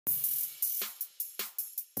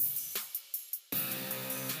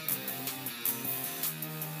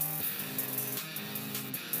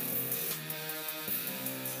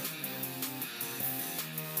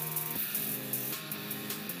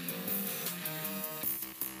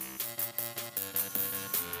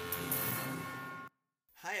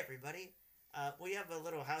everybody. We have a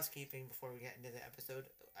little housekeeping before we get into the episode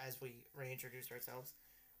as we reintroduce ourselves.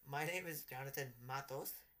 My name is Jonathan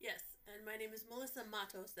Matos. Yes, and my name is Melissa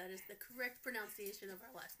Matos. That is the correct pronunciation of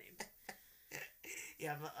our last name.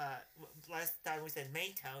 Yeah, last time we said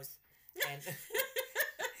Matos, and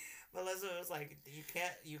Melissa was like, "You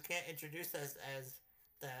can't introduce us as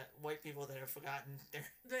the white people that have forgotten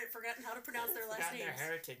They've forgotten how to pronounce their last forgotten names. their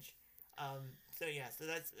heritage." So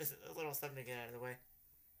that's a little something to get out of the way.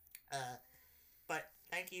 Uh, But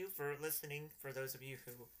thank you for listening. For those of you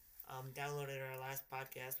who downloaded our last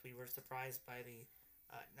podcast, we were surprised by the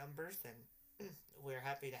numbers, and we're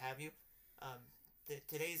happy to have you.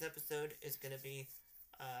 Today's episode is going to be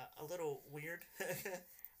a little weird because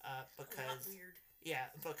A lot weird.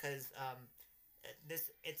 because this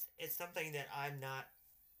it's something that I'm not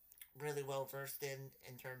really well versed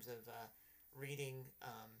in terms of reading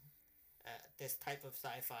this type of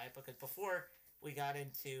sci-fi, because before we got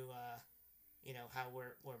into how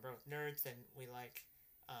we're both nerds and we like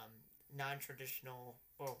non-traditional,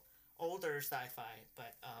 well, older sci-fi,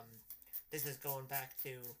 but this is going back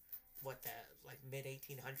to what, the like mid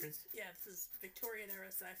 1800s. Yeah, this is Victorian era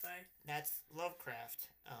sci-fi. That's Lovecraft.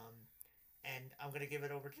 And I'm gonna give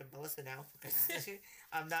it over to Melissa now because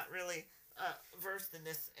I'm not really versed in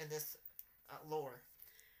this lore.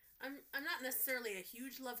 I'm not necessarily a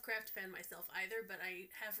huge Lovecraft fan myself either, but I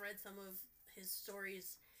have read some of his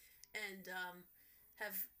stories and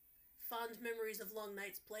have fond memories of long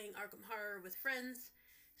nights playing Arkham Horror with friends.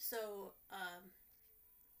 So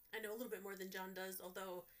I know a little bit more than John does,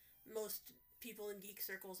 although most people in geek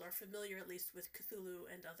circles are familiar at least with Cthulhu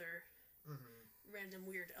and other random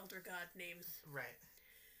weird elder god names. Right.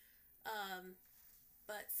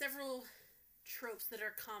 But several tropes that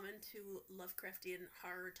are common to Lovecraftian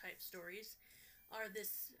horror type stories are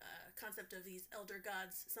this concept of these elder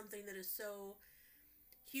gods, something that is so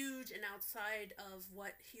huge and outside of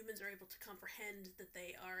what humans are able to comprehend that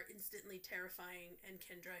they are instantly terrifying and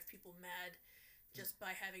can drive people mad just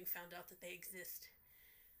by having found out that they exist.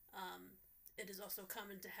 It is also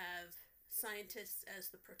common to have scientists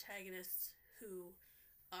as the protagonists who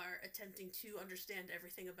are attempting to understand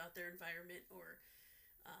everything about their environment or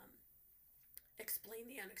explain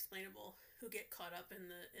the unexplainable, who get caught up in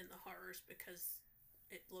the horrors because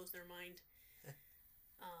it blows their mind.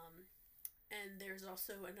 And there's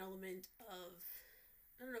also an element of,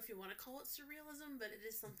 I don't know if you want to call it surrealism, but it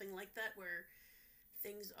is something like that, where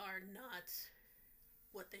things are not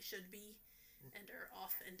what they should be and are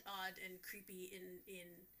off and odd and creepy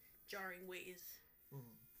in jarring ways.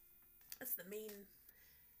 Mm-hmm. That's the main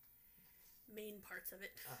parts of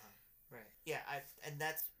it. Right. Yeah, and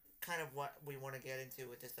that's kind of what we want to get into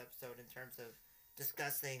with this episode in terms of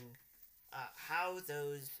discussing how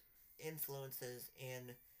those influences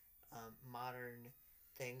in modern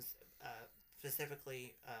things,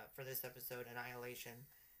 specifically for this episode, Annihilation,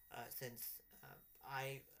 since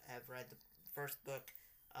I have read the first book,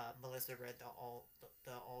 Melissa read the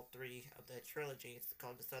all three of the trilogy. It's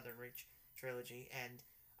called the Southern Reach trilogy, and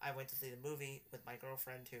I went to see the movie with my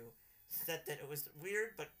girlfriend, who said that it was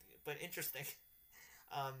weird but interesting,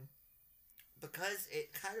 because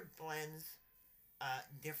it kind of blends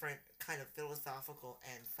different kind of philosophical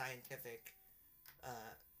and scientific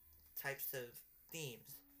types of themes,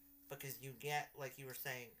 because you get, like you were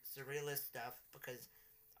saying, surrealist stuff, because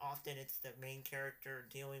often it's the main character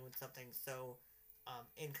dealing with something so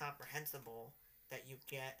incomprehensible that you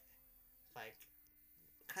get like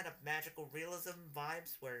kind of magical realism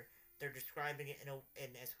vibes, where they're describing it in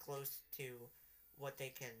as close to what they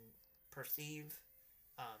can perceive,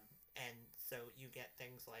 and so you get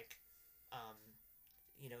things like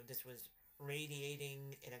this was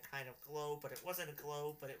radiating in a kind of glow, but it wasn't a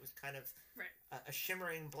glow, but it was kind of Right. a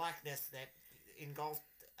shimmering blackness that engulfed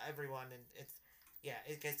everyone, and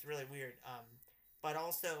it gets really weird. But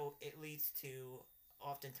also it leads to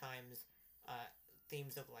oftentimes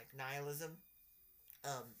themes of like nihilism.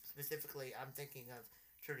 Specifically, I'm thinking of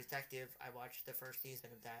True Detective. I watched the first season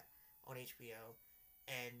of that on HBO,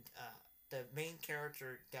 and the main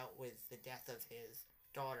character dealt with the death of his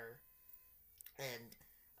daughter, and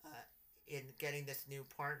in getting this new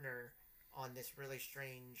partner on this really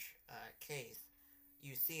strange case,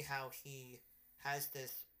 you see how he has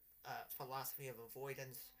this philosophy of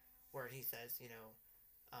avoidance, where he says,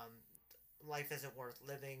 life isn't worth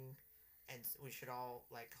living, and we should all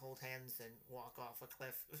like hold hands and walk off a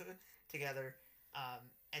cliff together.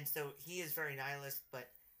 And so he is very nihilist, but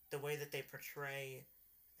the way that they portray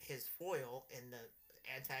his foil in the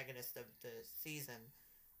antagonist of the season,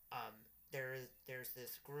 there's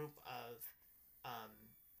this group of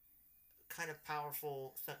kind of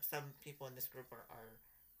powerful. Some people in this group are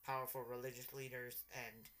powerful religious leaders,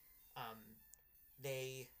 and um,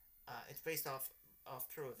 they it's based off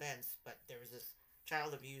true events, but there was this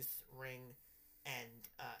child abuse ring, and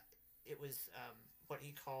it was what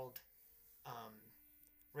he called um,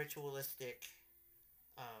 ritualistic,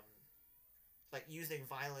 um, like using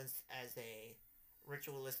violence as a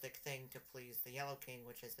ritualistic thing to please the Yellow King,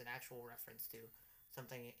 which is an actual reference to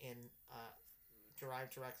something in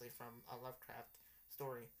derived directly from a Lovecraft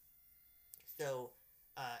story. So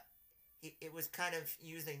uh, it was kind of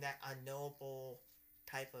using that unknowable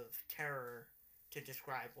type of terror to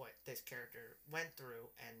describe what this character went through,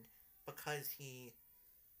 and because he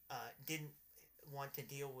didn't want to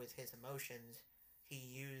deal with his emotions, he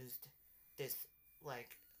used this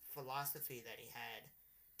like philosophy that he had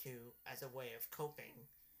to as a way of coping.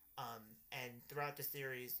 And throughout the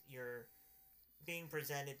series, you're being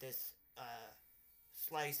presented this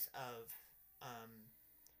slice of um,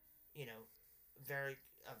 you know very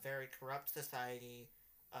a very corrupt society,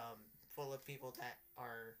 full of people that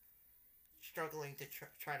are struggling to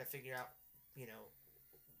try to figure out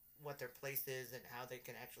what their place is and how they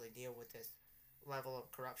can actually deal with this level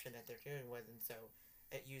of corruption that they're dealing with, and so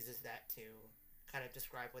it uses that to kind of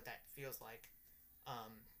describe what that feels like.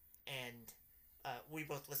 And we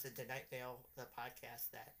both listened to Night Vale, the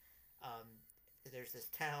podcast that um, there's this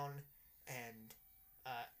town, and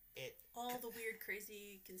it all the weird,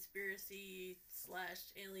 crazy conspiracy slash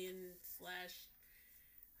alien slash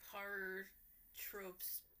horror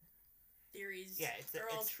tropes theories yeah,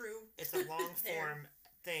 are all true. It's a long form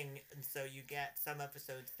thing, and so you get some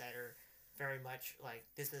episodes that are very much like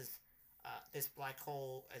this is this black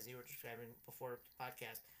hole, as you were describing before the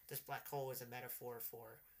podcast. This black hole is a metaphor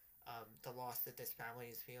for the loss that this family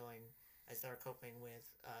is feeling as they're coping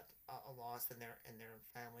with a loss in their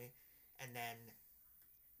family, and then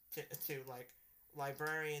to like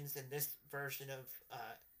librarians in this version of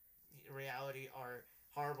reality are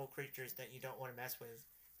horrible creatures that you don't want to mess with,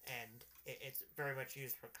 and it's very much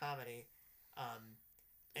used for comedy.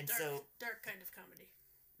 And dark, so dark kind of comedy.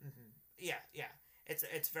 Mm-hmm. Yeah.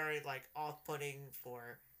 It's very like off-putting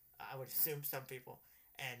for I would assume some people,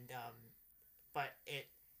 and but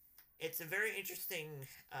it's a very interesting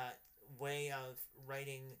way of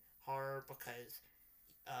writing horror because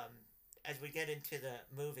um, as we get into the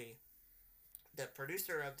movie, the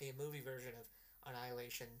producer of the movie version of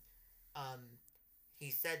Annihilation, um,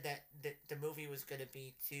 he said that the movie was going to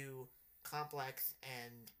be too complex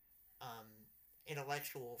and um,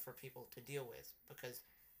 intellectual for people to deal with because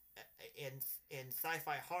in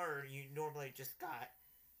sci-fi horror you normally just got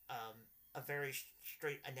um, a very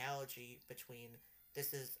straight analogy between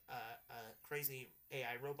this is a crazy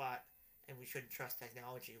AI robot and we shouldn't trust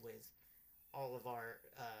technology with all of our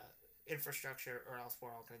infrastructure or else we're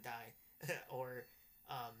all going to die or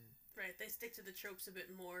right, they stick to the tropes a bit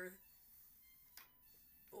more,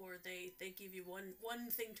 or they give you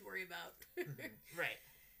one thing to worry about. Right.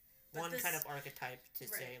 But one kind of archetype to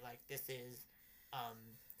right. say like this is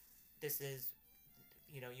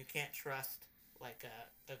you can't trust like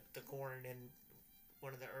the Gorn in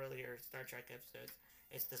one of the earlier Star Trek episodes.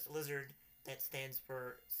 It's this lizard that stands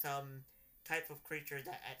for some type of creature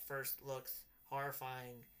that at first looks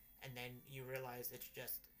horrifying, and then you realize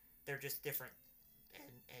they're just different,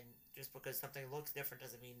 and just because something looks different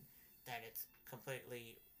doesn't mean that it's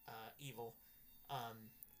completely evil.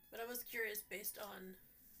 But I was curious, based on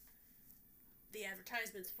the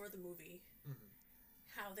advertisements for the movie,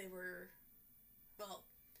 how they were. Well,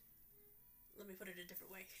 let me put it a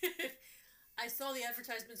different way. I saw the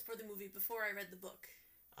advertisements for the movie before I read the book.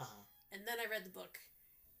 And then I read the book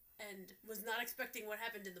and was not expecting what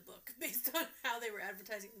happened in the book based on how they were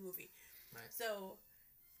advertising the movie. Right. So,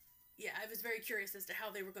 yeah, I was very curious as to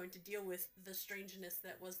how they were going to deal with the strangeness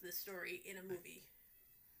that was this story in a movie.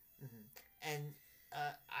 And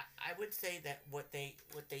I would say that what they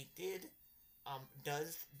did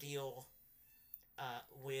does deal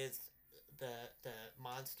with the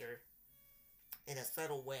monster in a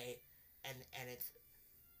subtle way, and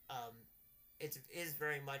it is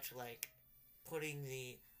very much like putting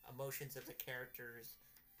the emotions of the characters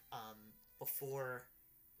before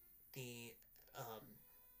the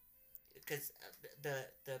because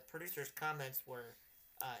the producer's comments were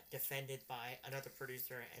defended by another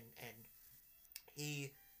producer, and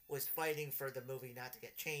he was fighting for the movie not to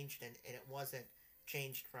get changed, and it wasn't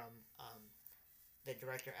changed from the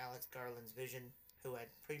director Alex Garland's vision, who had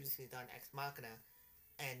previously done Ex Machina.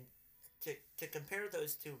 And to compare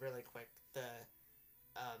those two really quick, the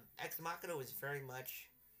Ex Machina was very much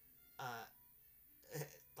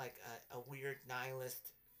like a weird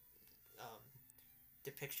nihilist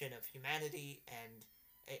depiction of humanity, and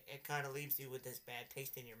it kind of leaves you with this bad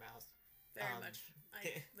taste in your mouth. Very much.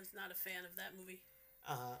 I was not a fan of that movie.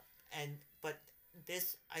 uh, but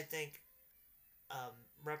this, I think,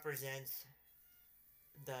 represents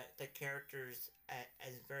the characters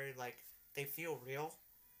as very, like, they feel real,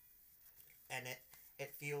 and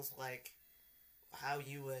it feels like how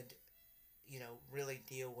you would, really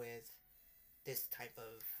deal with this type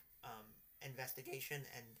of investigation.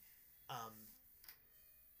 And um,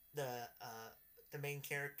 the uh, the main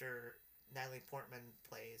character, Natalie Portman,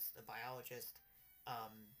 plays the biologist.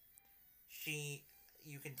 Um, she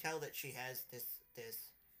You can tell that she has this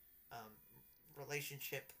um,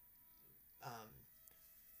 relationship, um,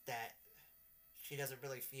 that she doesn't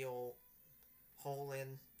really feel whole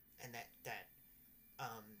in, and that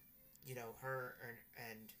um, her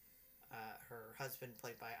and her husband,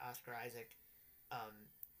 played by Oscar Isaac, um,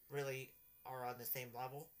 really are on the same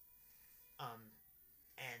level. Um,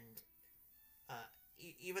 and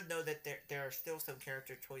even though that there are still some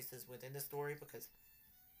character choices within the story, because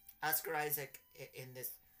Oscar Isaac in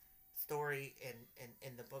this story,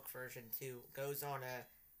 in the book version too, goes on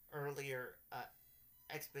a earlier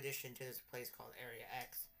expedition to this place called Area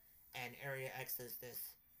X, and Area X is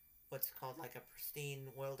this, what's called, like, a pristine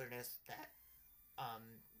wilderness that um,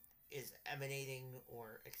 is emanating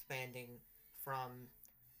or expanding from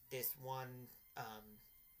this one,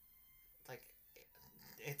 like,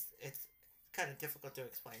 it's kind of difficult to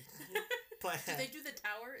explain. But do they do the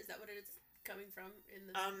tower? Is that what it's coming from in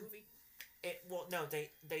the movie? No,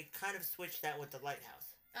 they kind of switch that with the lighthouse.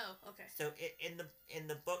 Oh, okay. So in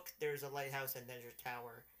the book, there's a lighthouse and there's a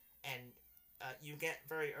tower, and you get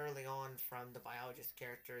very early on from the biologist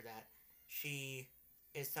character that she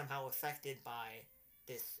is somehow affected by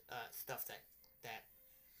this stuff that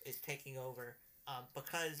is taking over,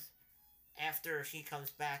 because after she comes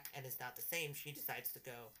back and is not the same, she decides to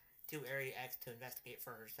go to Area X to investigate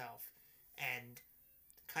for herself. And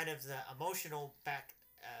kind of the emotional back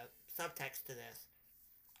subtext to this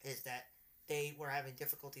is that they were having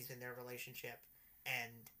difficulties in their relationship,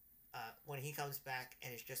 and when he comes back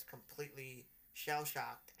and is just completely shell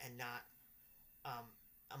shocked and not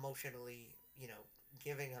emotionally,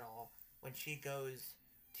 giving it all, when she goes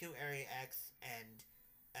to Area X and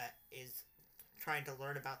is trying to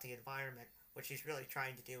learn about the environment, what she's really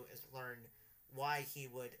trying to do is learn why he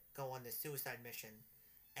would go on this suicide mission,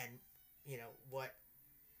 and what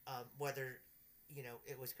whether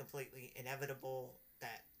it was completely inevitable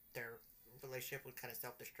that their relationship would kind of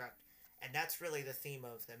self-destruct. And that's really the theme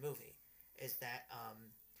of the movie, is that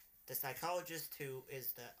the psychologist, who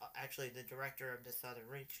is actually the director of the Southern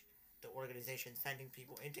Reach, the organization sending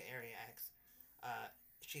people into Area X,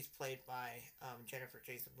 she's played by Jennifer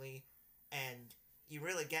Jason Leigh, and you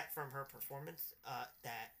really get from her performance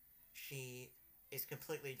that she is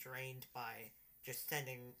completely drained by just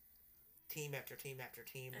sending team after team after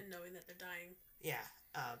team, and knowing that they're dying. Yeah,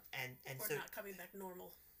 and or so not coming back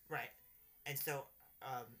normal. Right, and so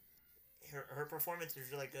her performance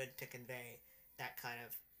is really good to convey that kind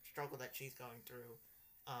of struggle that she's going through.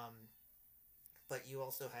 But you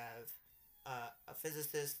also have a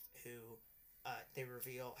physicist who they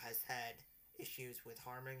reveal has had issues with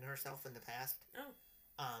harming herself in the past. Oh.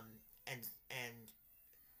 And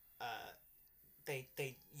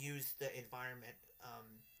they use the environment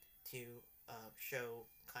to show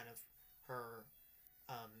kind of her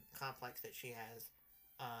complex that she has.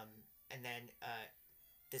 And then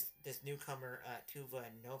this newcomer, Tuva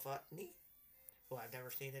Novotny, who I've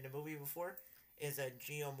never seen in a movie before, is a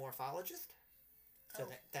geomorphologist. So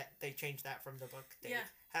that they changed that from the book. They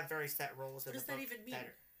have very set roles in the book. What does that even mean?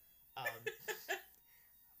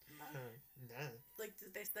 Like,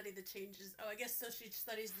 did they study the changes? Oh, I guess so. She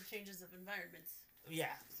studies the changes of environments.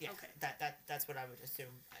 Yeah. Okay. That's what I would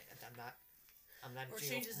assume. I'm not a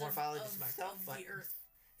geomorphologist myself, of but the Earth.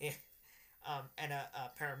 Yeah. And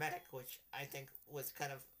a paramedic, which I think was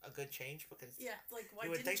kind of a good change, because like, why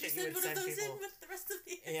didn't you send one of those in with the rest of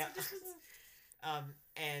the expeditions?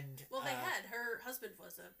 And well, they had her husband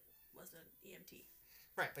was an EMT.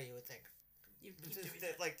 Right, but you would think you keep doing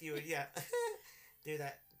that. Like you would do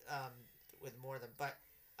that with more of them. But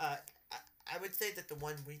I would say that the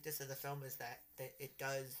one weakness of the film is that it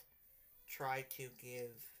does try to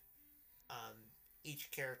give each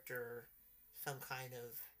character some kind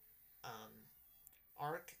of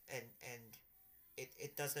arc, and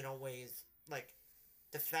it doesn't always, like,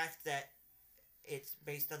 the fact that it's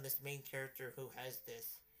based on this main character who has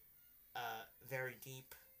this very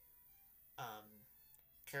deep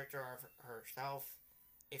character of herself.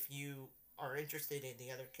 If you are interested in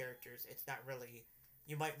the other characters, it's not really,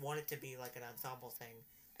 you might want it to be like an ensemble thing.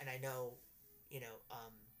 And I know,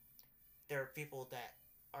 there are people that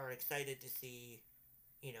are excited to see,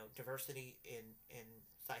 diversity in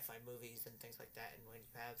sci-fi movies and things like that. And when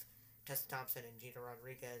you have Tessa Thompson and Gina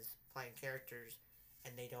Rodriguez playing characters,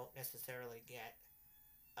 and they don't necessarily get,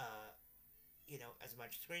 as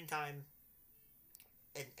much screen time,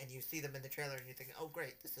 and you see them in the trailer, and you think, oh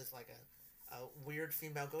great, this is like a weird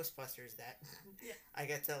female Ghostbusters that Yeah. I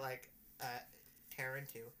get to like tear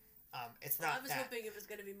into. It's Well, not. I was that. hoping it was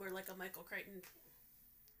going to be more like a Michael Crichton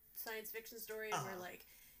science fiction story, where like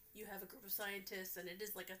you have a group of scientists, and it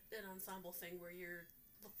is like an ensemble thing where you're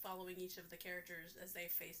following each of the characters as they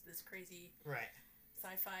face this crazy Right.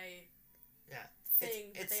 sci-fi Yeah.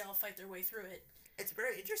 thing, but they all fight their way through it. It's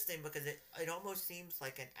very interesting because it almost seems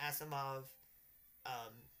like an Asimov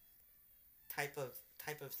um, type of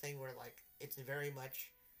thing where like it's very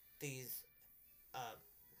much these uh,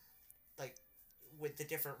 like with the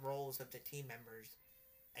different roles of the team members,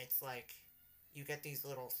 it's like you get these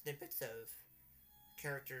little snippets of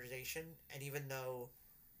characterization, and even though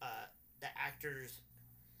uh, the actors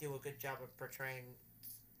do a good job of portraying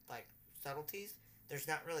like subtleties, there's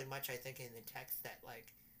not really much I think in the text that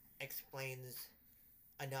like explains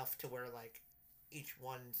enough to where like each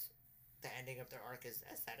one's the ending of their arc is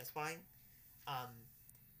as satisfying. Um,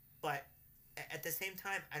 but at the same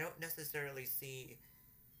time, I don't necessarily see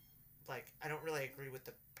like I don't really agree with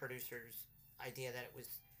the producers' idea that it was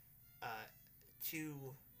uh, too.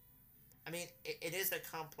 I mean, it is a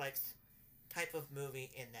complex type of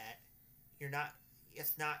movie in that you're not.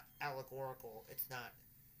 It's not allegorical. It's not,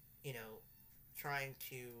 you know, trying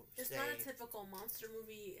to. It's say, not a typical monster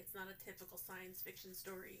movie. It's not a typical science fiction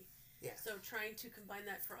story. Yeah. So trying to combine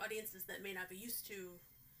that for audiences that may not be used to,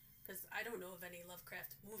 because I don't know of any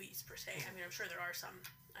Lovecraft movies per se. I mean, I'm sure there are some.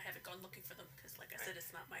 I haven't gone looking for them because, like I said,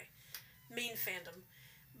 it's not my main fandom.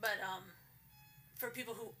 But for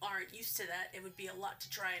people who aren't used to that, it would be a lot to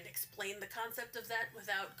try and explain the concept of that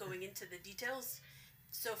without going into the details.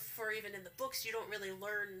 So for even in the books, you don't really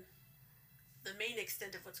learn the main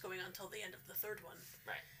extent of what's going on until the end of the third one.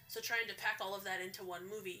 Right. So trying to pack all of that into one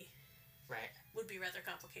movie, right, would be rather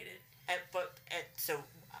complicated. So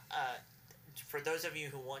for those of you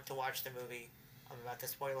who want to watch the movie, I'm about to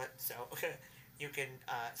spoil it, so you can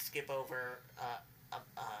skip over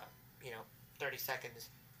 30 seconds,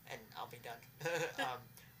 and I'll be done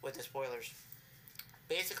with the spoilers.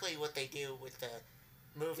 Basically, what they do with the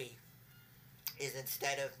movie is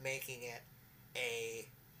instead of making it a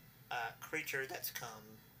creature that's come,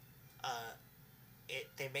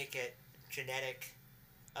 they make it genetic,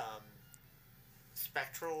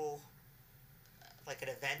 spectral, like an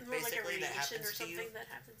event More basically like a that radiation happens or something to you. that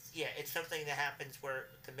happens. Yeah, it's something that happens where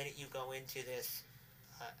the minute you go into this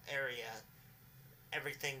area,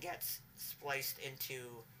 everything gets spliced into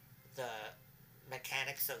the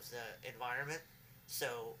mechanics of the environment.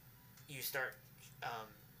 So you start,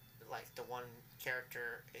 like the one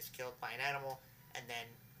character is killed by an animal and then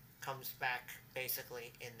comes back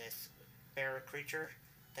basically in this bear creature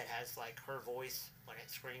that has like her voice when it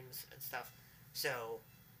screams and stuff. So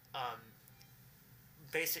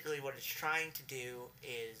basically what it's trying to do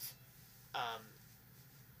is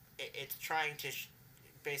it's trying to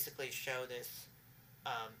basically show this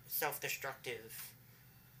self-destructive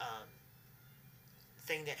um,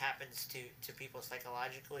 thing that happens to people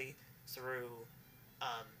psychologically through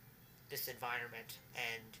um, this environment,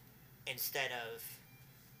 and instead of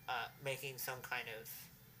making some kind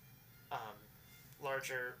of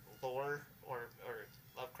larger lore or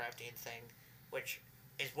Lovecraftian thing, which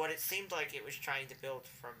is what it seemed like it was trying to build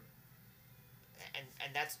from,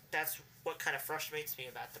 and that's what kind of frustrates me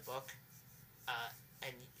about the book,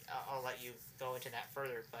 and I'll let you go into that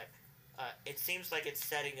further, but it seems like it's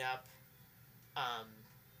setting up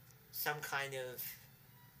some kind of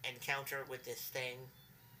encounter with this thing,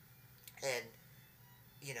 and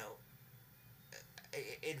you know,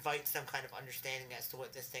 invite some kind of understanding as to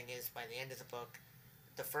what this thing is by the end of the book.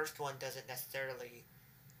 The first one doesn't necessarily.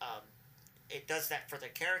 It does that for the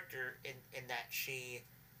character in that she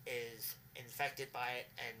is infected by it,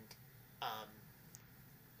 and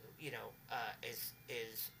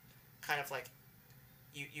is kind of like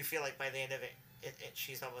you feel like by the end of it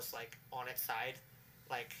she's almost like on its side,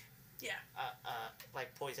 like Yeah.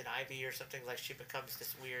 like poison ivy or something. Like she becomes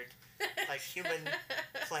this weird like human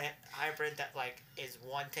plant hybrid that like is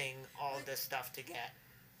wanting all of this stuff to get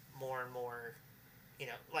more and more,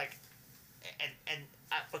 like, and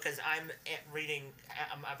because I'm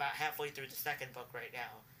about halfway through the second book right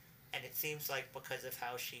now, and it seems like because of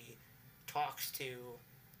how she talks to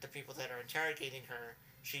the people that are interrogating her,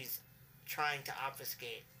 she's trying to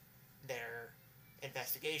obfuscate their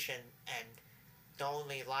investigation, and the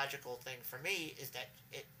only logical thing for me is that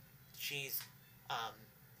she's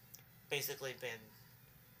basically been,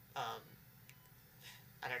 um,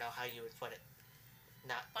 I don't know how you would put it,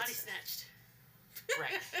 not body snatched.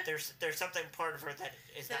 Right. There's something part of her that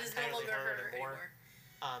is that not is entirely no longer her her anymore.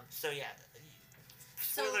 anymore. So yeah,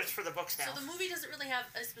 spoilers for the books now. So the movie doesn't really have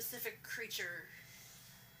a specific creature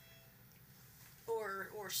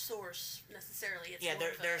or source necessarily.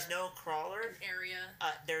 It's there's no crawler. An area.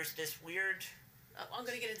 There's this weird. I'm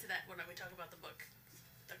gonna get into that when we talk about the book,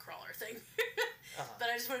 the crawler thing. Uh-huh. But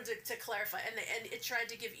I just wanted to clarify, and it tried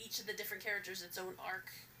to give each of the different characters its own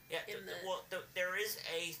arc. Yeah. There is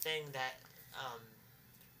a thing that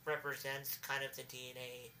represents kind of the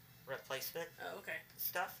DNA replacement. Oh, okay.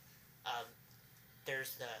 Stuff.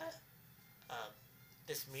 There's the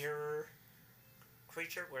this mirror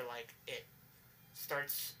creature where like it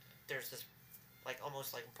starts. There's this like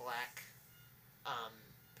almost like black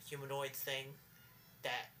humanoid thing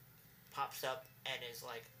that pops up and is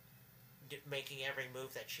like making every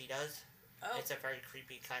move that she does. Oh. It's a very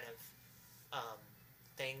creepy kind of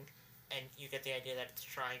thing, and you get the idea that it's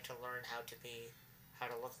trying to learn how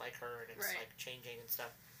to look like her, and it's right. like changing and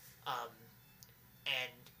stuff.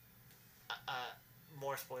 And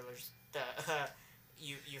more spoilers. The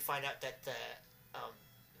you find out that the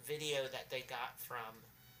video that they got from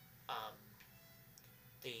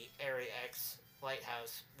the Area X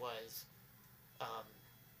lighthouse was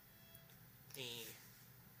the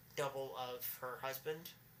double of her husband.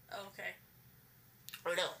 Oh, okay.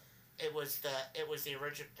 Or no, it was the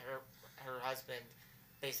original her husband,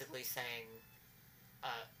 basically saying,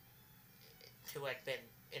 who had been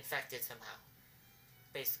infected somehow,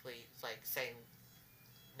 basically like saying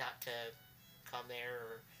not to come there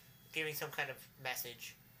or giving some kind of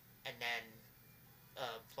message, and then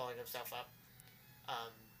blowing himself up.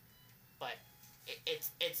 But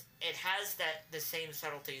it has the same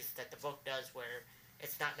subtleties that the book does, where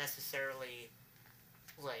it's not necessarily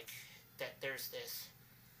like that there's this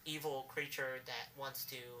evil creature that wants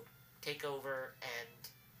to take over and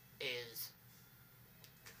is,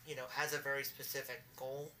 has a very specific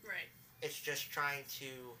goal. Right. It's just trying to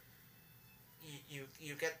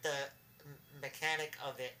you get the mechanic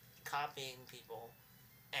of it copying people,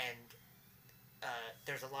 and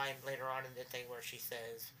there's a line later on in the thing where she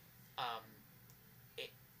says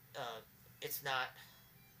it's not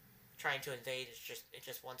trying to invade, it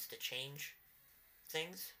just wants to change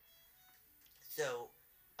things. So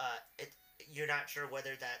you're not sure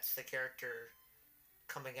whether that's the character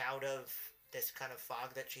coming out of this kind of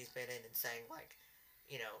fog that she's been in and saying like,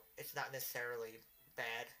 it's not necessarily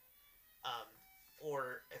bad,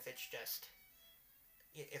 or if it's just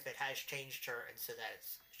if it has changed her, and so that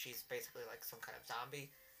she's basically like some kind of zombie,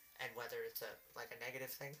 and whether it's a negative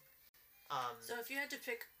thing. So if you had to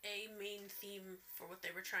pick a main theme for what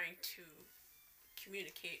they were trying to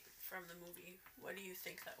communicate from the movie, what do you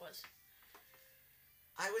think that was?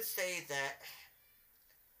 I would say that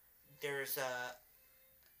there's a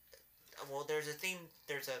theme,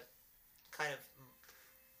 there's a kind of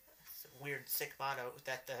weird sick motto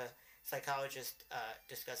that the psychologist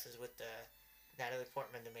discusses with Natalie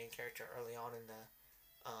Portman, the main character, early on in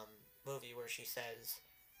the movie, where she says,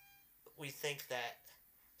 we think that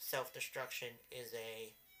self-destruction is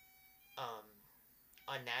a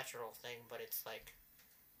unnatural thing, but it's like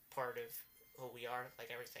part of who we are, like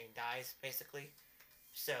everything dies basically.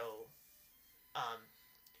 So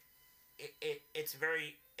it's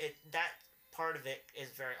very that part of it is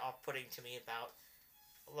very off-putting to me about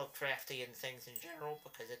Lovecraftian things in general,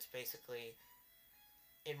 because it's basically,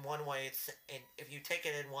 in one way, if you take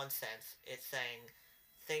it in one sense, it's saying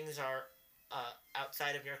things are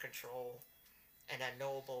outside of your control and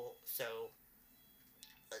unknowable, so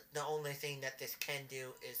the only thing that this can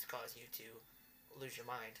do is cause you to lose your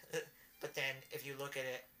mind. But then if you look at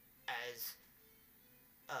it as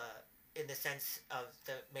in the sense of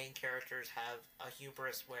the main characters have a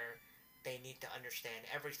hubris where they need to understand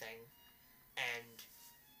everything, and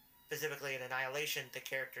specifically in Annihilation, the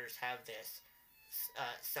characters have this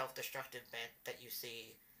self-destructive bent that you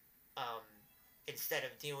see. Instead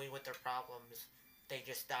of dealing with their problems, they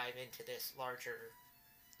just dive into this larger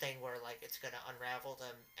thing where like it's going to unravel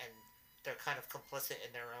them, and they're kind of complicit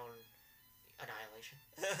in their own annihilation.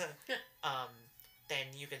 Then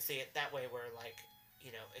you can see it that way, where like,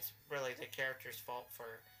 it's really the character's fault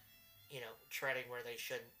for, treading where they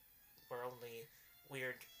shouldn't, where only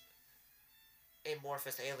weird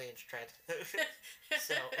amorphous aliens tread.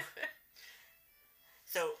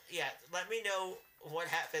 So yeah, let me know what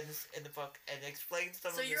happens in the book and explain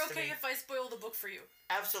some of this to me. So you're okay if I spoil the book for you?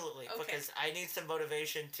 Absolutely, okay. Because I need some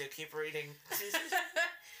motivation to keep reading.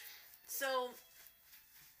 So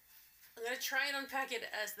I'm going to try and unpack it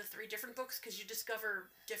as the 3 different books because you discover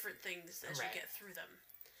different things as you get through them.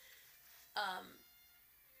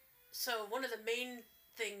 So one of the main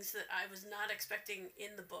things that I was not expecting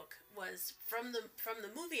in the book was from the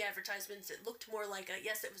movie advertisements, it looked more like it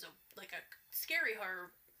was a scary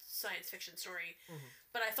horror science fiction story,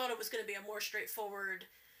 but I thought it was going to be a more straightforward,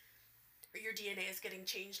 your DNA is getting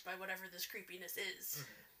changed by whatever this creepiness is.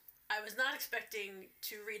 I was not expecting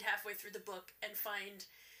to read halfway through the book and find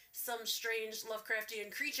some strange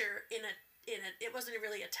Lovecraftian creature in a it wasn't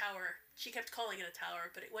really a tower. She kept calling it a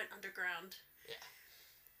tower, but it went underground. Yeah.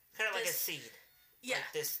 Kind of like a seed. Yeah.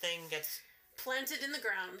 Like this thing gets planted in the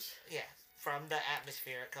ground. Yeah. From the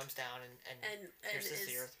atmosphere, it comes down and pierces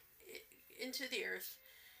the earth. Into the earth.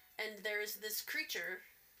 And there's this creature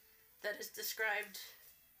that is described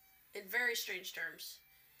in very strange terms.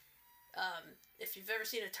 If you've ever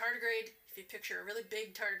seen a tardigrade, if you picture a really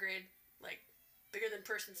big tardigrade, like bigger than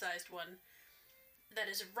person-sized one, that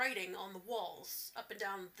is writing on the walls up and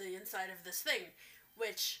down the inside of this thing,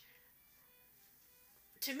 which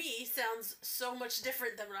to me sounds so much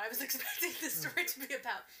different than what I was expecting this story to be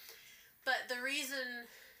about. But the reason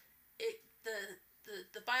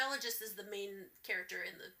the biologist is the main character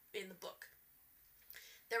in the book.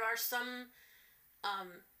 There are some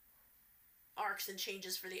arcs and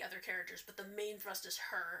changes for the other characters, but the main thrust is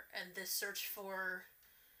her and this search for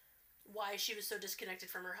why she was so disconnected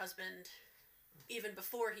from her husband even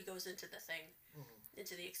before he goes into the thing,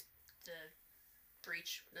 into the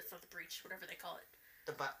breach. That's not the breach, whatever they call it.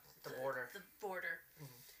 The border. The border.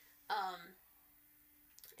 And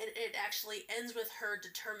it actually ends with her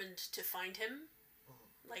determined to find him.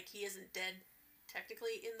 Like, he isn't dead,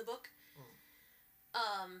 technically, in the book.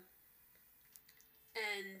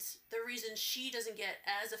 And the reason she doesn't get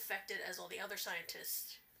as affected as all the other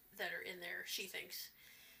scientists that are in there, she thinks,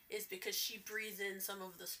 is because she breathes in some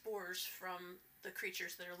of the spores from the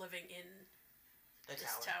creatures that are living in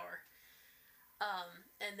this tower.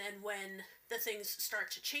 And then when the things start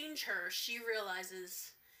to change her, she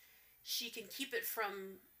realizes she can keep it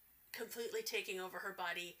from completely taking over her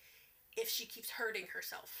body if she keeps hurting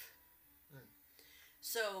herself.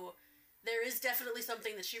 So there is definitely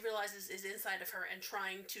something that she realizes is inside of her and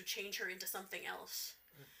trying to change her into something else.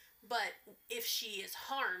 But if she is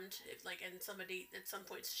harmed, and somebody at some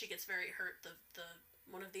points she gets very hurt, the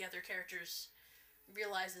one of the other characters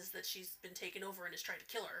realizes that she's been taken over and is trying to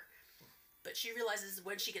kill her. But she realizes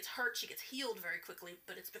when she gets hurt, she gets healed very quickly,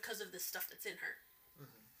 but it's because of this stuff that's in her.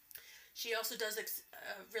 She also does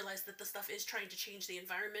realize that the stuff is trying to change the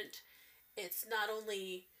environment. It's not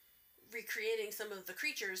only recreating some of the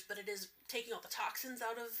creatures, but it is taking all the toxins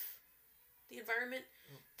out of the environment.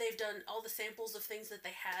 They've done all the samples of things that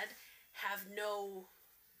they have no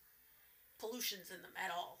pollutions in them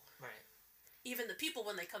at all. Right. Even the people,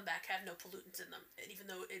 when they come back, have no pollutants in them. And even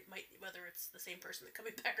though it might, whether it's the same person that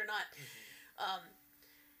coming back or not,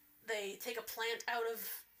 they take a plant out of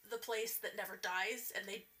the place that never dies, and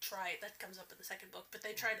they try, that comes up in the second book, but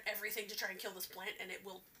they tried everything to try and kill this plant, and it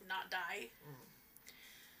will not die.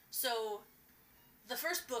 So, the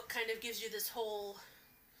first book kind of gives you this whole,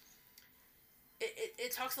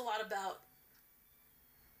 it talks a lot about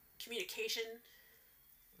communication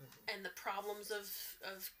and the problems of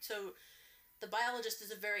so the biologist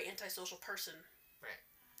is a very antisocial person. Right.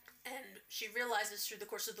 And she realizes through the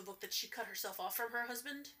course of the book that she cut herself off from her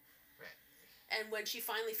husband. Right. And when she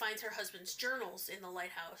finally finds her husband's journals in the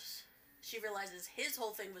lighthouse, she realizes his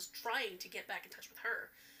whole thing was trying to get back in touch with her.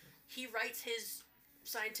 He writes his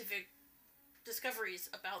scientific discoveries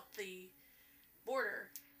about the border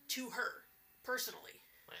to her, personally.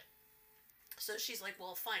 Right. So she's like,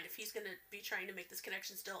 well, fine, if he's going to be trying to make this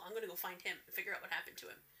connection still, I'm going to go find him and figure out what happened to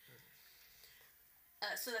him.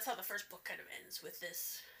 So that's how the first book kind of ends, with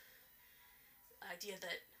this idea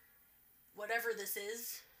that whatever this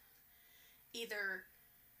is, either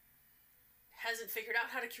hasn't figured out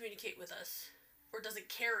how to communicate with us, or doesn't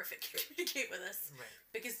care if it can communicate with us. Right.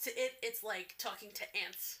 Because to it, it's like talking to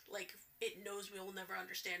ants. Like, it knows we will never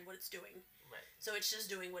understand what it's doing. Right. So it's just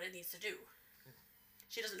doing what it needs to do.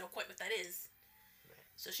 She doesn't know quite what that is. Right.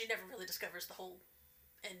 So she never really discovers the whole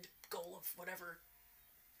end goal of whatever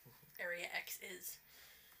Area X is.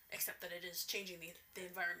 Except that it is changing the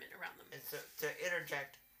environment around them. And so, to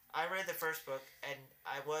interject, I read the first book, and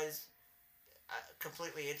I was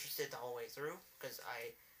completely interested the whole way through, because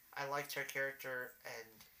I liked her character,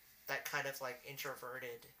 and that kind of, like,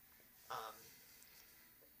 introverted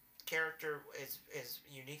character is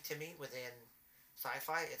unique to me within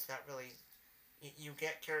sci-fi. It's not really... You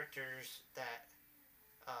get characters that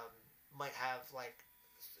might have, like,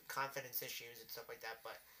 confidence issues and stuff like that,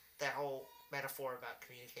 but that whole metaphor about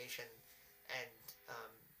communication and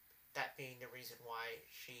that being the reason why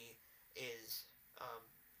she is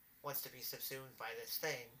wants to be subsumed by this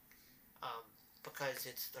thing, because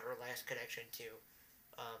it's her last connection to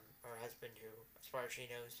her husband, who, as far as she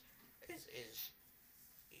knows, is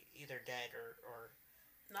either dead or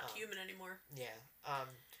not human anymore. Yeah.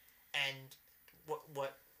 And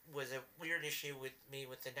what was a weird issue with me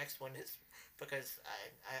with the next one is because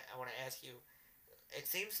I want to ask you. It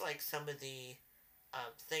seems like some of the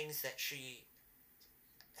things that she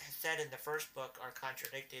has said in the first book are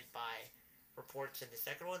contradicted by reports in the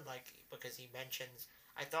second one. Like, because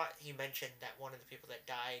I thought he mentioned that one of the people that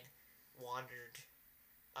died wandered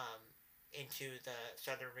into the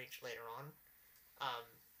Southern Reach later on.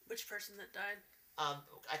 Which person that died?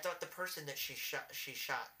 I thought the person that she shot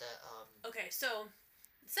the. Okay, so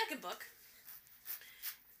the second book.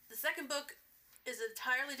 The second book is an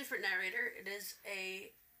entirely different narrator. It is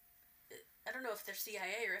I don't know if they're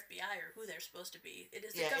CIA or FBI or who they're supposed to be. It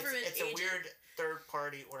is the government agent. It's a weird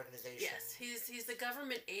third-party organization. Yes, he's the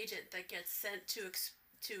government agent that gets sent to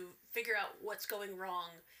figure out what's going wrong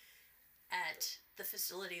at the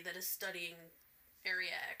facility that is studying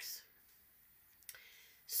Area X.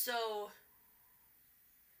 So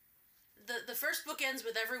the first book ends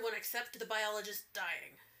with everyone except the biologist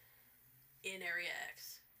dying in Area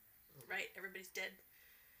X. Right? Everybody's dead.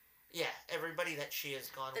 Yeah, everybody that she has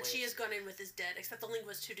gone with. That she has gone in with is dead, except the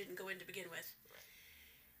linguist who didn't go in to begin with. Right.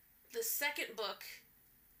 The second book,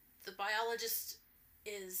 the biologist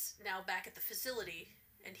is now back at the facility,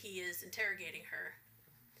 and he is interrogating her.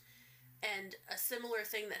 And a similar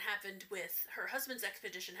thing that happened with her husband's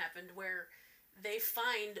expedition happened, where they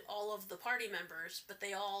find all of the party members, but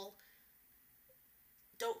they all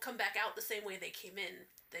don't come back out the same way they came in.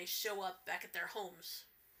 They show up back at their homes.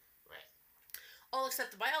 Right. All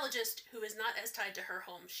except the biologist, who is not as tied to her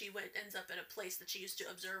home. She ends up in a place that she used to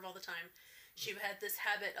observe all the time. She had this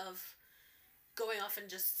habit of going off and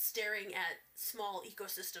just staring at small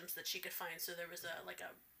ecosystems that she could find. So there was a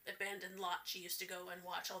abandoned lot she used to go and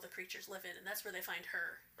watch all the creatures live in, and that's where they find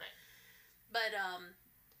her. Right. But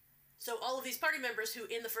so all of these party members who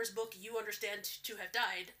in the first book you understand to have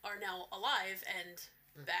died are now alive and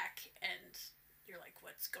back, and you're like,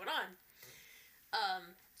 what's going on?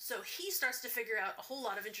 So he starts to figure out a whole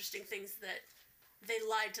lot of interesting things that they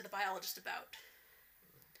lied to the biologist about.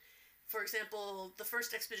 For example, the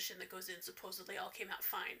first expedition that goes in supposedly all came out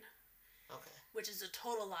fine. Okay. Which is a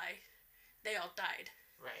total lie. They all died.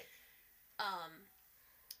 Right.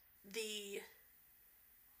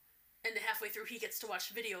 And halfway through he gets to watch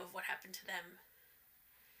video of what happened to them.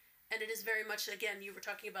 And it is very much, again, you were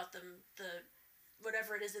talking about the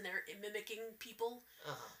whatever it is in there, mimicking people.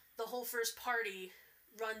 Uh-huh. The whole first party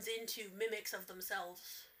runs into mimics of themselves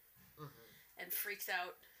and freaks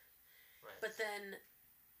out. Right. But then,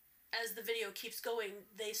 as the video keeps going,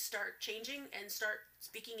 they start changing and start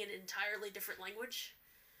speaking in an entirely different language.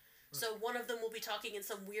 So one of them will be talking in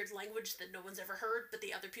some weird language that no one's ever heard, but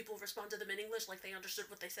the other people respond to them in English like they understood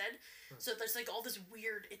what they said. So there's like all this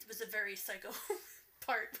weird, it was a very psycho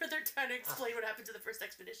part where they're trying to explain what happened to the first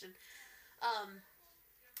expedition.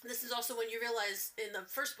 This is also when you realize, in the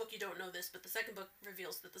first book you don't know this, but the second book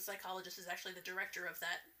reveals that the psychologist is actually the director of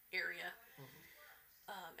that area.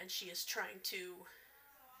 And she is trying to...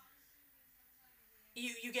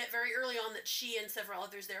 You get very early on that she and several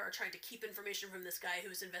others there are trying to keep information from this guy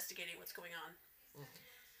who's investigating what's going on.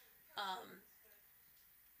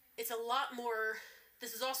 It's a lot more...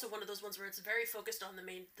 This is also one of those ones where it's very focused on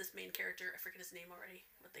this main character. I forget his name already.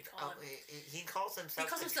 What they call him. He calls himself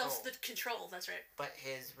the Control, that's right. But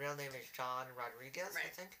his real name is John Rodriguez, right. I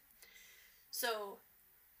think. So,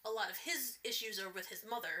 a lot of his issues are with his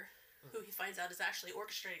mother, who he finds out is actually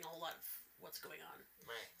orchestrating a whole lot of what's going on.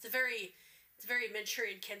 Right. It's a very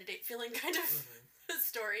Manchurian Candidate feeling kind of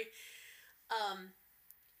story.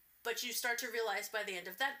 But you start to realize by the end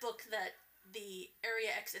of that book that the Area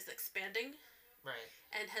X is expanding. Right.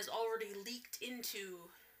 And has already leaked into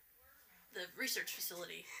the research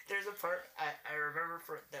facility. There's a part I remember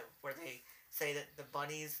where they say that the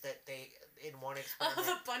bunnies that they, in one experiment... Oh,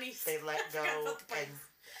 the bunnies. They let go, and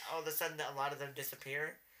all of a sudden a lot of them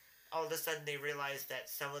disappear. All of a sudden they realize that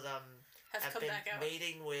some of them have been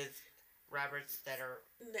mating with rabbits that are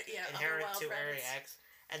inherent to Area X,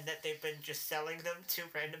 and that they've been just selling them to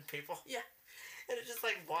random people. Yeah. And it's just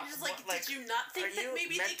like, what? Did you not think that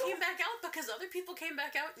maybe they came back out because other people came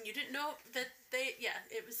back out and you didn't know that they... Yeah,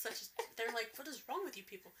 it was such... They're like, what is wrong with you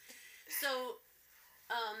people? So,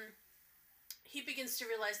 he begins to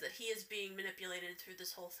realize that he is being manipulated through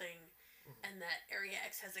this whole thing, and that Area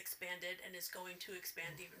X has expanded and is going to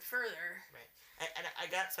expand even further. Right. And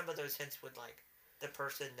I got some of those hints with, like, the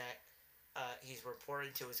person that he's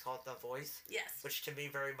reported to is called The Voice. Yes. Which to me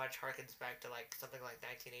very much harkens back to like something like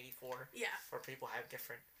 1984. Yeah. Where people have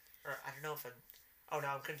different, or I don't know if I'm. Oh no,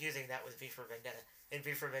 I'm confusing that with V for Vendetta. In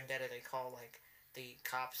V for Vendetta, they call like the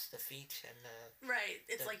cops the feet and the. Right.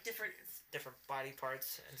 It's like different body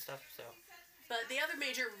parts and stuff. So. But the other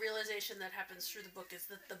major realization that happens through the book is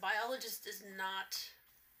that the biologist is not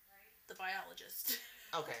the biologist.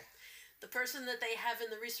 Okay. The person that they have in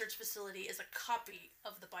the research facility is a copy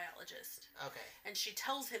of the biologist. Okay. And she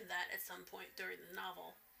tells him that at some point during the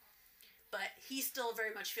novel. But he still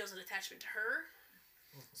very much feels an attachment to her.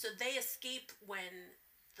 Mm-hmm. So they escape when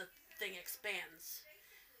the thing expands.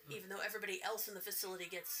 Mm-hmm. Even though everybody else in the facility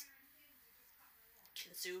gets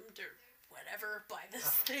consumed or whatever by this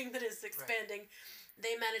thing that is expanding. Right.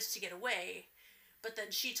 They manage to get away. But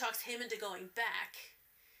then she talks him into going back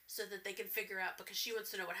so that they can figure out, because she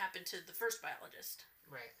wants to know what happened to the first biologist.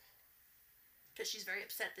 Right. Because she's very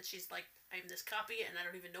upset that she's like, I'm this copy and I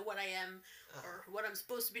don't even know what I am or what I'm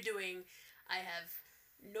supposed to be doing. I have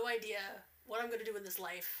no idea what I'm going to do in this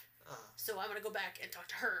life. So I'm going to go back and talk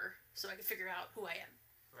to her so I can figure out who I am.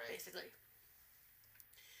 Right. Basically.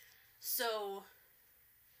 So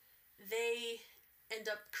they end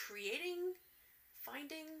up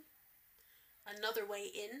finding another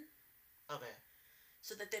way in. Okay.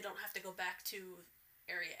 So that they don't have to go back to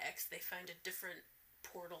Area X. They find a different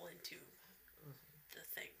portal into the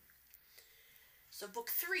thing. So book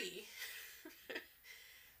 3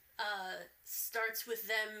 starts with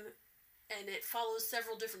them, and it follows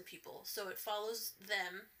several different people. So it follows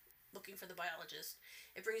them looking for the biologist.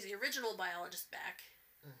 It brings the original biologist back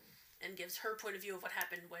and gives her point of view of what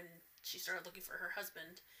happened when she started looking for her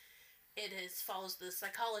husband. It follows the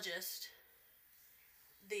psychologist,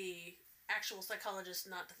 the actual psychologist,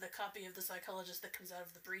 not the copy of the psychologist that comes out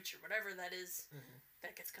of the breach or whatever that is.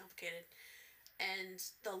 That gets complicated. And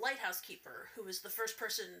the lighthouse keeper, who was the first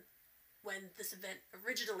person when this event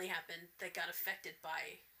originally happened that got affected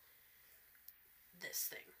by this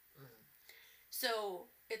thing. So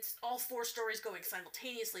it's all 4 stories going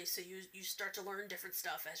simultaneously, so you start to learn different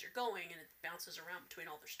stuff as you're going, and it bounces around between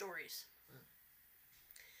all their stories.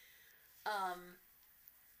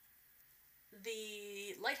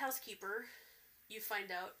 The lighthouse keeper, you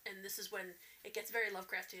find out, and this is when it gets very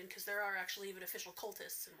Lovecraftian, because there are actually even official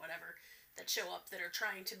cultists and whatever that show up that are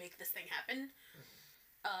trying to make this thing happen.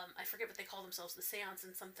 I forget what they call themselves, the Seance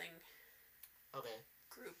and something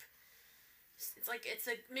group. It's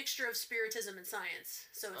a mixture of spiritism and science.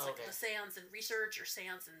 So it's like the Seance and research or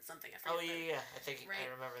Seance and something. I forget. Yeah. I think I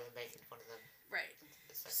remember them making fun of them. Right.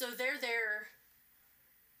 So they're there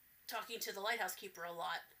talking to the lighthouse keeper a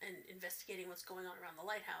lot and investigating what's going on around the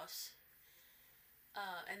lighthouse.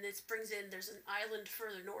 And this brings in, there's an island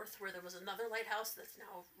further north where there was another lighthouse that's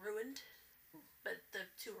now ruined, but the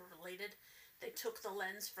 2 are related. They took the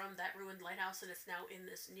lens from that ruined lighthouse and it's now in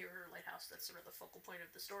this nearer lighthouse that's sort of the focal point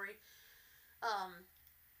of the story.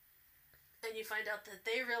 And you find out that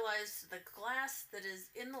they realize the glass that is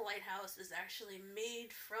in the lighthouse is actually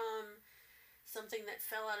made from something that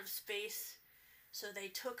fell out of space. So they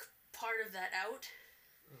took part of that out,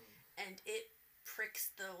 and it pricks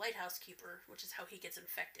the lighthouse keeper, which is how he gets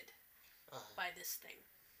infected by this thing.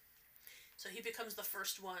 So he becomes the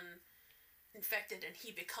first one infected, and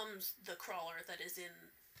he becomes the crawler that is in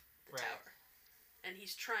the tower. And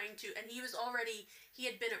he's trying to, and he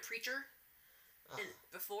had been a preacher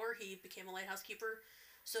before he became a lighthouse keeper,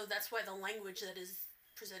 so that's why the language that is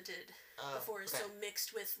presented before is so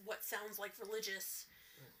mixed with what sounds like religious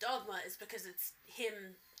dogma, is because it's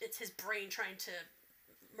his brain trying to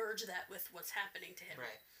merge that with what's happening to him.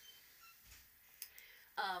 Right.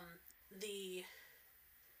 The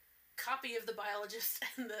copy of the biologist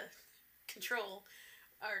and the control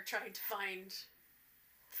are trying to find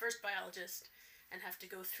the first biologist and have to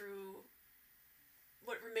go through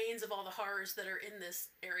what remains of all the horrors that are in this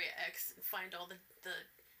Area X and find all the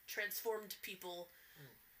transformed people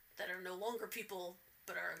that are no longer people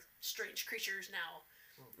but are strange creatures now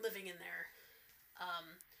living in there.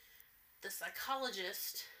 The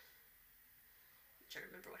psychologist, I'm trying to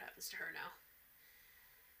remember what happens to her now.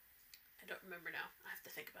 I don't remember now. I have to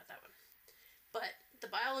think about that one. But the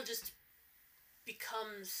biologist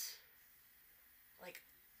becomes like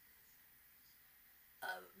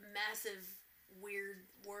a massive, weird,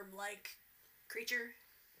 worm-like creature.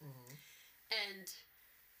 And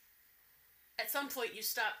at some point you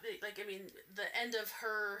stop, the end of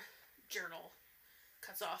her journal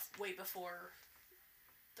cuts off way before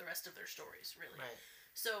the rest of their stories, really. Right.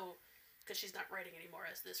 So, because she's not writing anymore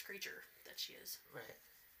as this creature that she is. Right.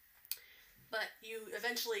 But you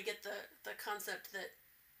eventually get the concept that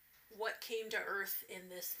what came to Earth in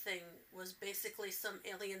this thing was basically some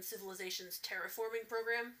alien civilization's terraforming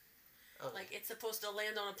program. Okay. Like, it's supposed to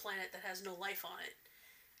land on a planet that has no life on it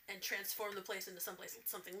and transform the place into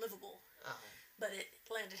something livable. Okay. But it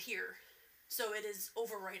landed here. So it is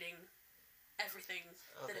overwriting everything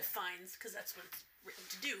that it finds, because that's what it's written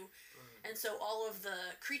to do. Mm-hmm. And so all of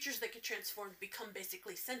the creatures that get transformed become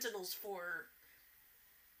basically sentinels for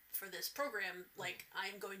this program. Like,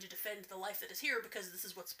 I'm going to defend the life that is here because this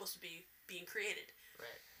is what's supposed to be being created.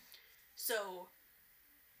 Right. So,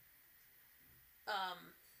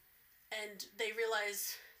 and they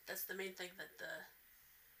realize that's the main thing that the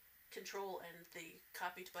Control and the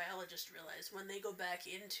copied biologist realize. When they go back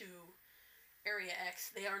into Area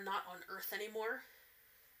X, they are not on Earth anymore.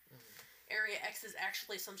 Mm-hmm. Area X is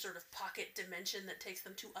actually some sort of pocket dimension that takes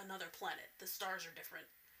them to another planet. The stars are different.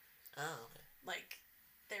 Oh, okay. Like,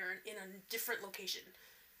 they're in a different location.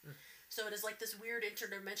 Mm. So it is like this weird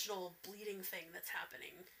interdimensional bleeding thing that's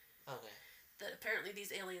happening. Okay. That apparently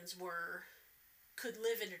these aliens could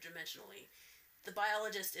live interdimensionally. The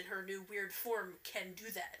biologist in her new weird form can do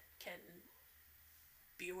that. Can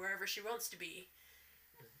be wherever she wants to be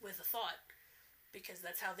with a thought. Because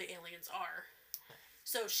that's how the aliens are.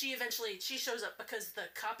 So she shows up because the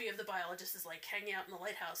copy of the biologist is like hanging out in the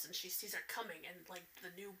lighthouse, and she sees her coming, and like the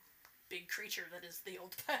new big creature that is the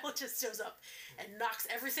old biologist shows up and knocks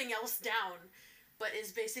everything else down, but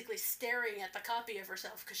is basically staring at the copy of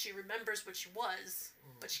herself because she remembers what she was,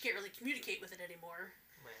 but she can't really communicate with it anymore.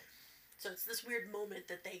 Right. So it's this weird moment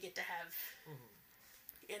that they get to have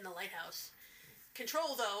in the lighthouse.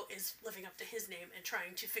 Control, though, is living up to his name and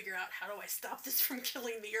trying to figure out, how do I stop this from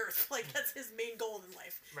killing the Earth? Like, that's his main goal in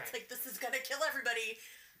life. Right. It's like, this is gonna kill everybody.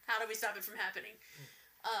 How do we stop it from happening?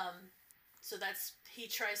 So he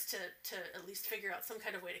tries to at least figure out some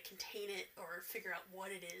kind of way to contain it or figure out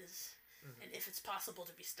what it is and if it's possible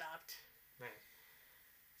to be stopped. Right.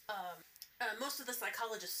 Most of the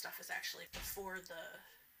psychologist stuff is actually before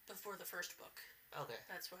the first book. Okay.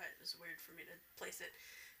 That's why it was weird for me to place it.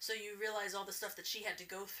 So you realize all the stuff that she had to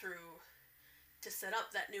go through to set up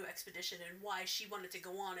that new expedition and why she wanted to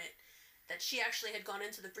go on it. That she actually had gone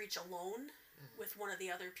into the breach alone with one of the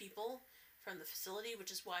other people from the facility, which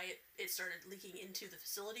is why it started leaking into the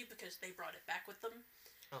facility, because they brought it back with them.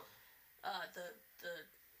 Oh. The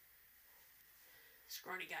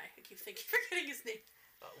scrawny guy. I keep forgetting his name.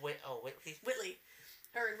 Whitley? Whitley.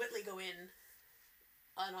 Her and Whitley go in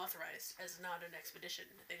unauthorized as not an expedition.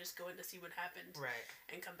 They just go in to see what happened. Right.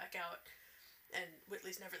 And come back out. And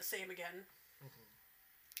Whitley's never the same again. Mm-hmm.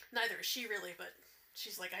 Neither is she, really, but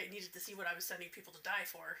she's like, I needed to see what I was sending people to die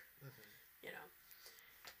for. Mm-hmm. You know.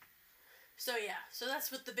 So yeah, so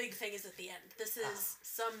that's what the big thing is at the end. This is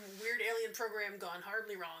some weird alien program gone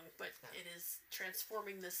horribly wrong, but it is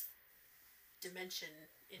transforming this dimension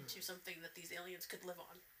into something that these aliens could live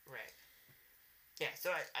on. Right. Yeah,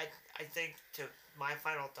 so I think, to my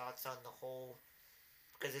final thoughts on the whole,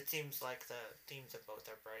 because it seems like the themes of both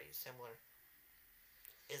are very similar,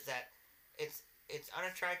 is that it's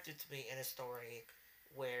unattractive to me in a story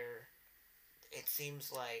where it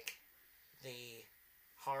seems like the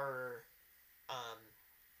horror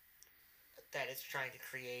that it's trying to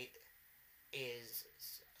create is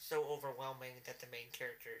so overwhelming that the main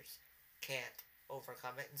characters can't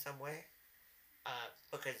overcome it in some way,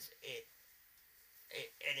 because it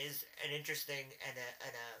is an interesting and a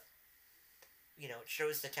it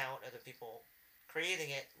shows the talent of the people creating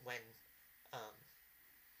it when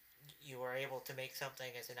you are able to make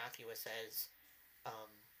something as innocuous as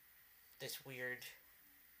this weird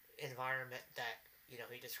environment that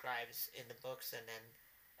he describes in the books, and then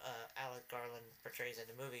Alec Garland portrays in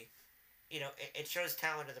the movie. It shows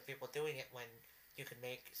talent of the people doing it when you can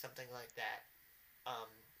make something like that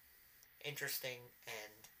interesting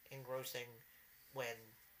and engrossing when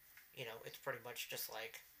it's pretty much just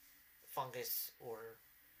like fungus or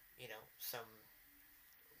some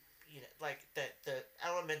like the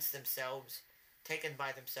elements themselves taken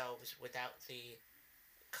by themselves without the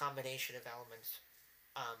combination of elements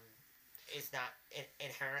is not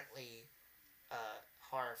inherently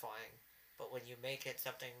horrifying, but when you make it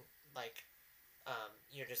something like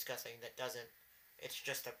you're discussing that doesn't, it's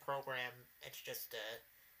just a program, it's just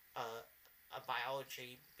a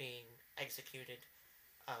biology being executed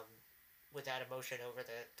without emotion over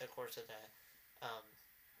the course of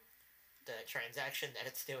the transaction that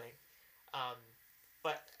it's doing.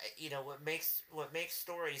 But what makes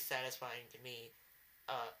stories satisfying to me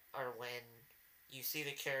are when you see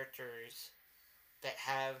the characters that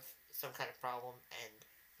have some kind of problem, and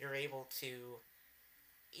you're able to,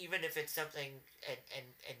 even if it's something and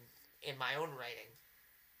in my own writing,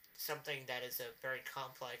 something that is a very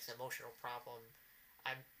complex emotional problem.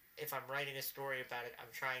 I'm if I'm writing a story about it,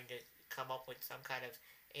 I'm trying to come up with some kind of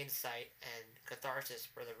insight and catharsis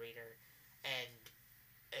for the reader, and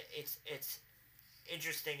it's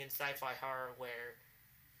interesting in sci-fi horror where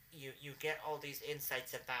you get all these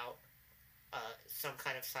insights about some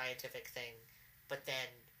kind of scientific thing, but then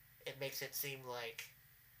it makes it seem like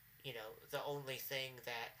the only thing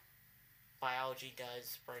that biology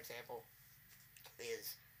does, for example,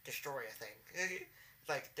 is destroy a thing.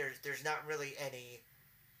 Like there's not really any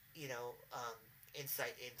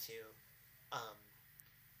insight into um,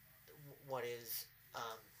 what is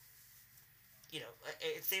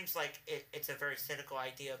it seems like it's a very cynical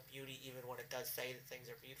idea of beauty, even when it does say that things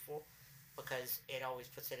are beautiful, because it always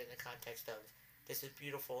puts it in the context of this is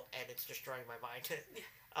beautiful and it's destroying my mind.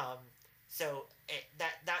 um, so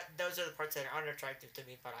that those are the parts that aren't attractive to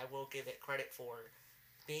me, but I will give it credit for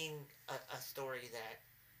being a story that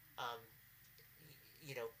um,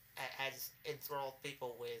 has enthralled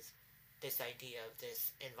people with this idea of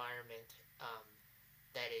this environment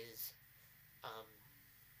that is um,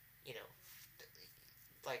 you know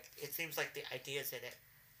like it seems like the ideas in it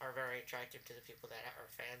are very attractive to the people that are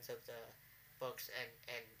fans of the books, and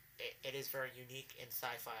it is very unique in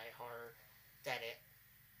sci-fi horror that it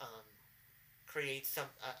um, creates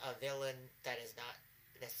a villain that is not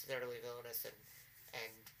necessarily villainous,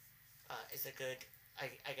 and is a good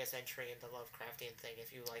I guess entry in the Lovecraftian thing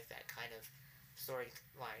if you like that kind of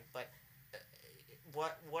storyline. But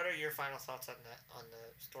what are your final thoughts on the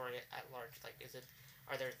story at large? Like,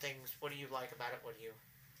 are there things? What do you like about it? What do you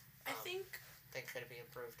I think could be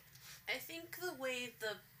improved? I think the way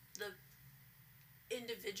the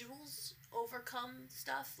individuals overcome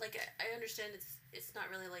stuff, like I understand it's not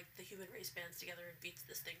really like the human race bands together and beats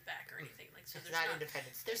this thing back or anything, like, so it's there's not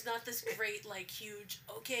Independence Day. there's not this great like huge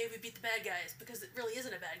okay we beat the bad guys, because it really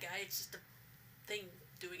isn't a bad guy, it's just a thing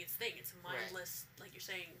doing its thing. It's a mindless, right, like you're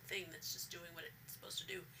saying, thing that's just doing what it's supposed to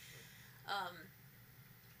do.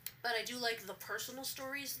 But I do like the personal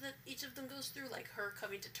stories that each of them goes through, like her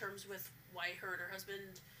coming to terms with why her and her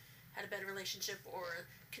husband had a bad relationship, or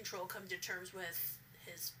Control coming to terms with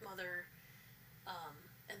his mother,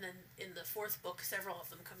 and then in the fourth book, several of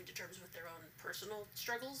them coming to terms with their own personal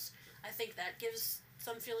struggles. I think that gives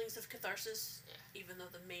some feelings of catharsis, even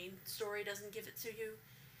though the main story doesn't give it to you.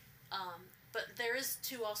 But there is,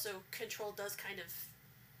 too, also, Control does kind of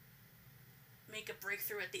make a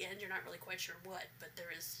breakthrough at the end. You're not really quite sure what, but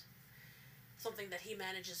there is something that he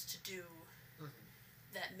manages to do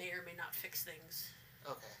that may or may not fix things.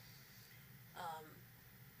 Okay.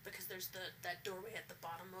 Because there's that doorway at the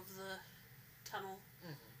bottom of the tunnel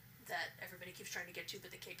that everybody keeps trying to get to,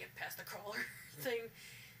 but they can't get past the crawler thing.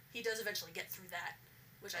 He does eventually get through that,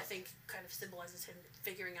 which I think kind of symbolizes him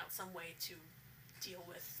figuring out some way to deal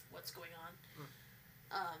with what's going on.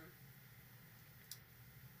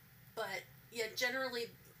 But yeah, generally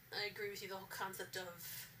I agree with you. The whole concept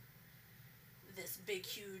of this big,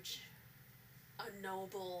 huge,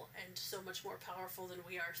 unknowable, and so much more powerful than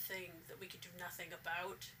we are thing that we can do nothing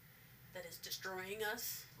about, that is destroying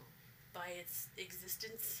us by its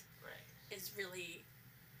existence, right, is really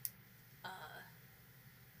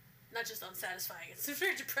not just unsatisfying. It's a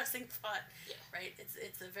very depressing thought, right?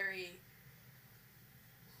 It's a very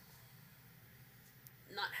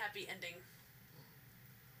not happy ending,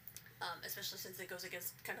 especially since it goes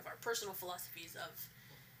against kind of our personal philosophies of,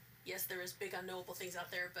 yes, there is big unknowable things out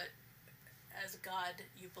there, but as a god,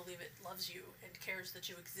 you believe it loves you and cares that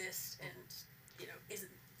you exist, and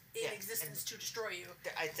isn't in existence to destroy you.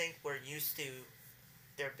 I think we're used to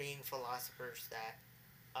there being philosophers that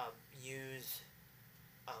use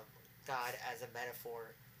God as a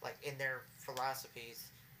metaphor. Like in their philosophies,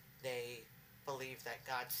 they believe that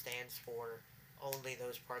God stands for only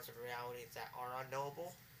those parts of reality that are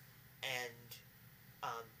unknowable, and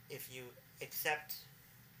if you accept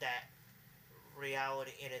that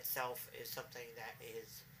reality in itself is something that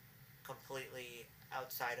is completely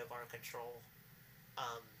outside of our control,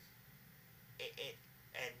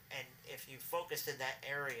 and if you focus in that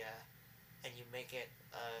area and you make it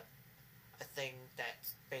a thing that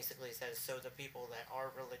basically says, so the people that are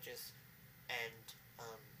religious and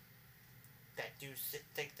that do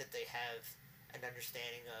think that they have an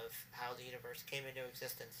understanding of how the universe came into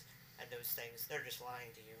existence and those things, they're just lying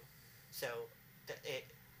to you. So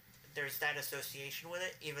there's that association with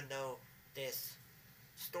it, even though this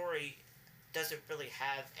story doesn't really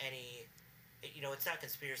have any, it's not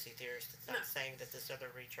conspiracy theorist. It's not saying that this other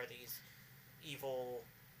reach are these evil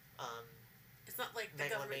it's not like the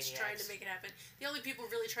government's trying to make it happen. The only people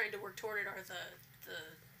really trying to work toward it are the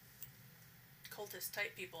cultist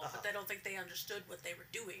type people, Uh-huh. but I don't think they understood what they were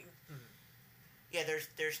doing. Mm-hmm. Yeah,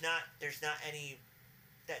 there's not any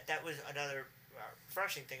that was another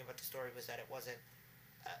refreshing thing about the story was that it wasn't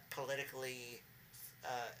politically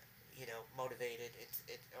motivated.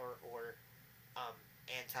 Or um,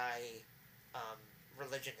 anti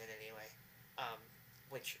religion in any way, um,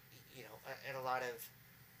 which in a lot of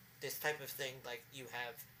this type of thing, like you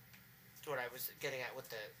have what I was getting at with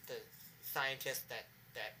the scientist that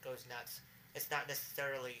goes nuts. It's not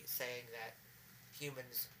necessarily saying that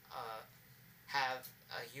humans have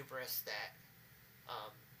a hubris that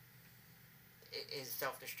um, is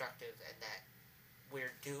self-destructive and that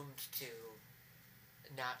we're doomed to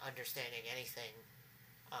not understanding anything.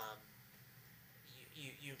 Um,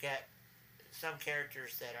 you get some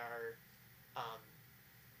characters that are um,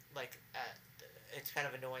 like it's kind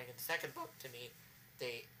of annoying in the second book to me.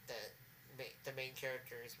 The main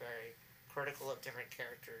character is very critical of different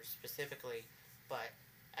characters specifically, but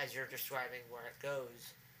as you're describing where it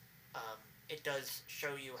goes, it does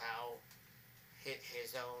show you how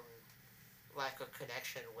his own lack of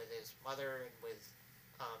connection with his mother and with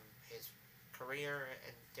his career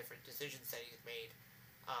and different decisions that he's made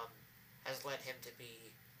um, has led him to be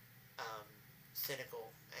um,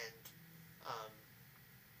 cynical and um,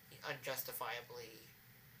 unjustifiably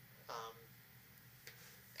um,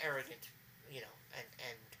 arrogant,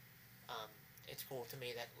 and um, it's cool to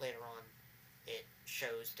me that later on it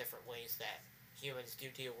shows different ways that humans do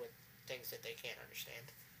deal with things that they can't understand.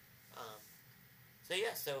 Um,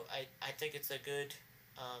 so I think it's a good,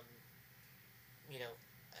 um, you know,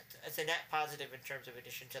 it's a net positive in terms of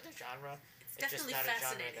addition to the genre. It's It's just definitely not a genre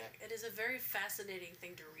fascinating. that. It is a very fascinating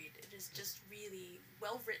thing to read. It is just really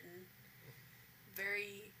well written,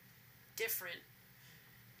 very different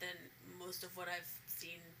than most of what I've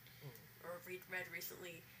seen or read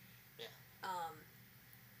recently. Yeah.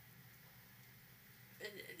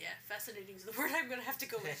 And yeah, fascinating is the word I'm gonna have to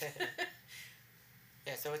go with.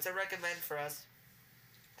 Yeah, so it's a recommend for us.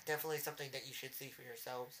 Definitely something that you should see for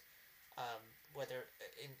yourselves, whether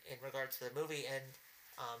in regards to the movie, and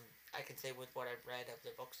I can say with what I've read of the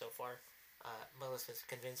book so far, Melissa's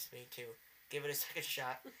convinced me to give it a second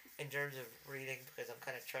shot in terms of reading because I'm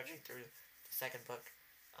kind of trudging through the second book.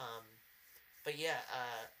 But yeah,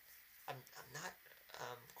 I'm not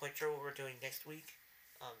quite sure what we're doing next week.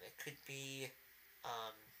 It could be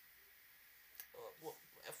um,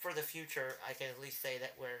 for the future. I can at least say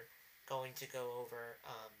that we're going to go over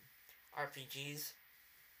RPGs,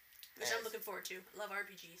 which I'm looking forward to. Love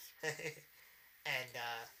RPGs. and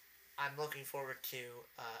I'm looking forward to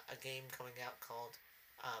a game coming out called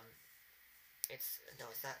it's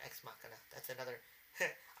not Ex Machina. That's another.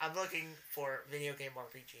 I'm looking for video game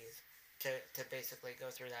RPGs to basically go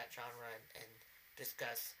through that genre and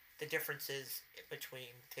discuss the differences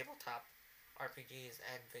between tabletop RPGs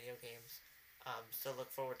and video games. So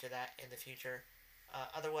look forward to that in the future.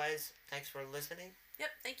 Otherwise, thanks for listening. Yep,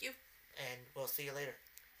 thank you. And we'll see you later.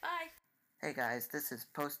 Bye. Hey guys, this is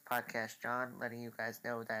Post Podcast John letting you guys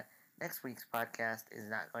know that next week's podcast is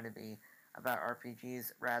not going to be about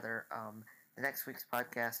RPGs. Rather, the next week's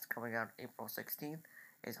podcast coming out April 16th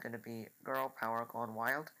is going to be Girl Power Gone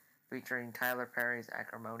Wild featuring Tyler Perry's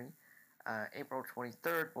Acrimony. April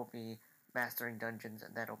 23rd will be Mastering Dungeons,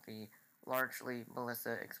 and that'll be largely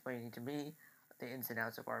Melissa explaining to me the ins and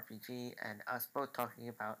outs of RPG and us both talking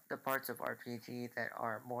about the parts of RPG that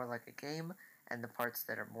are more like a game and the parts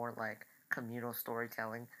that are more like communal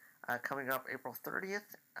storytelling. Coming up April 30th,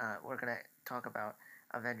 we're going to talk about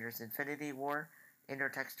Avengers Infinity War,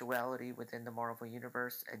 intertextuality within the Marvel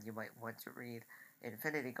Universe, and you might want to read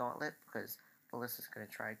Infinity Gauntlet because Melissa's going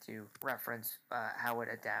to try to reference how it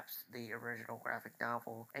adapts the original graphic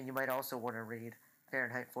novel. And you might also want to read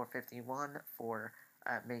Fahrenheit 451 for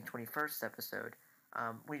May 21st episode.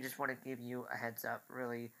 We just want to give you a heads up,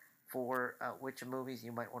 really, for which movies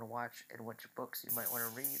you might want to watch and which books you might want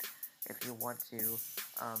to read if you want to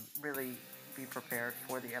really be prepared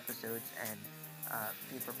for the episodes and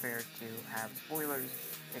be prepared to have spoilers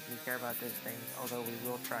if you care about those things, although we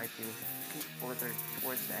will try to keep spoilers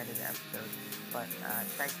towards the end of the episode. But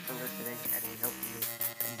thanks for listening, and we hope you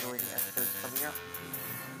enjoy the episodes coming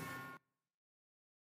up.